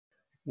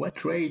What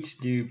traits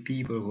do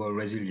people who are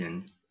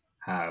resilient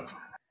have?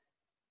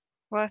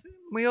 Well,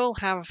 we all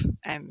have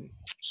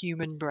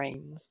human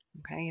brains.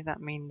 Okay, that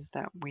means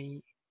that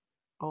we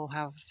all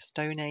have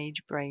Stone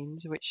Age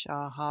brains, which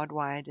are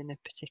hardwired in a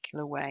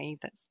particular way.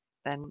 That's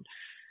then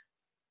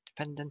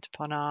dependent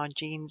upon our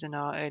genes and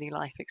our early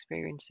life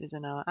experiences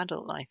and our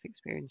adult life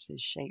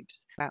experiences,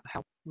 shapes about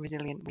how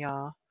resilient we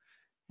are.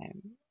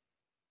 Um,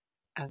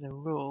 as a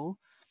rule,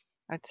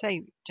 I'd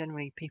say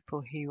generally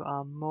people who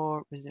are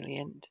more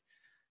resilient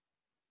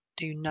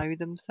do know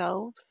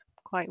themselves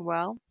quite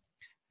well.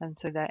 And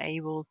so they're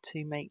able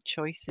to make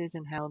choices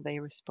in how they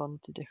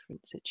respond to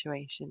different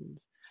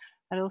situations.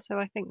 And also,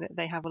 I think that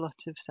they have a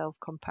lot of self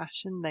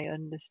compassion. They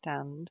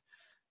understand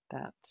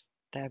that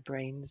their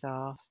brains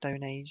are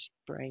Stone Age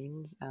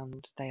brains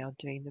and they are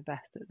doing the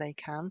best that they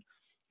can.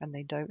 And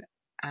they don't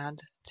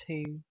add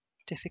to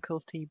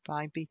difficulty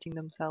by beating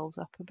themselves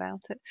up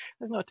about it.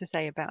 That's not to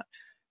say about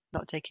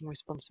not taking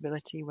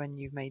responsibility when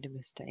you've made a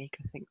mistake.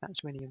 I think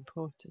that's really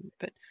important.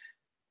 But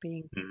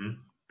being Mhm.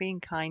 being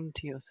kind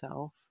to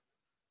yourself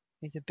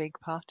is a big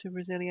part of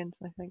resilience,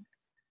 I think.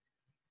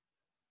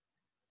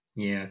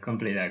 Yeah,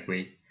 completely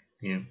agree.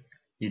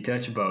 You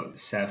touch about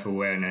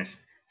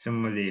self-awareness.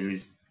 Somebody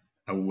who's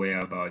aware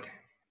about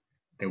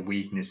their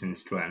weakness and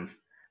strength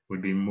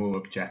would be more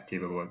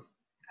objective about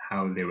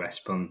how they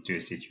respond to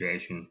a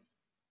situation.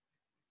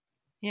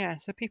 Yeah,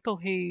 so people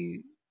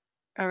who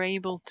are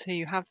able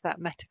to have that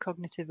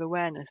metacognitive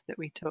awareness that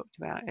we talked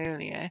about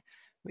earlier,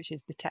 which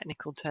is the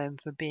technical term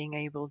for being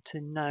able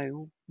to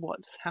know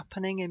what's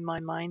happening in my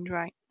mind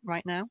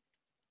right now.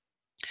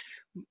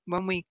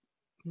 When we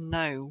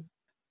know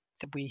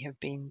that we have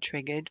been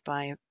triggered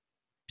by a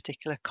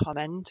particular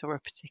comment or a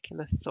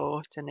particular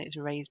thought and it's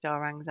raised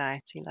our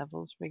anxiety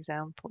levels, for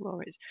example,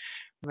 or it's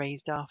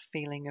raised our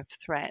feeling of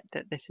threat,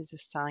 that this is a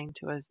sign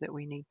to us that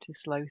we need to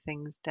slow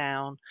things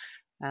down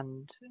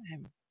and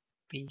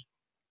be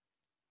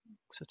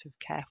sort of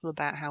careful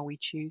about how we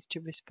choose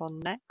to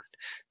respond next.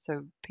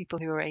 So people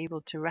who are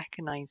able to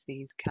recognize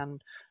these can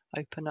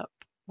open up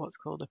what's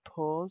called a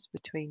pause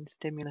between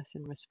stimulus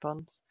and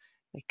response.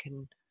 They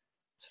can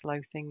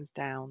slow things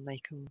down. They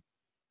can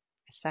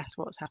assess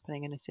what's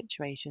happening in a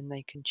situation.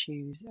 They can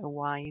choose a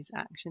wise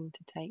action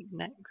to take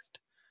next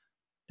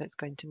that's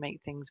going to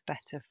make things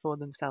better for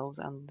themselves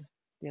and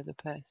the other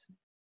person.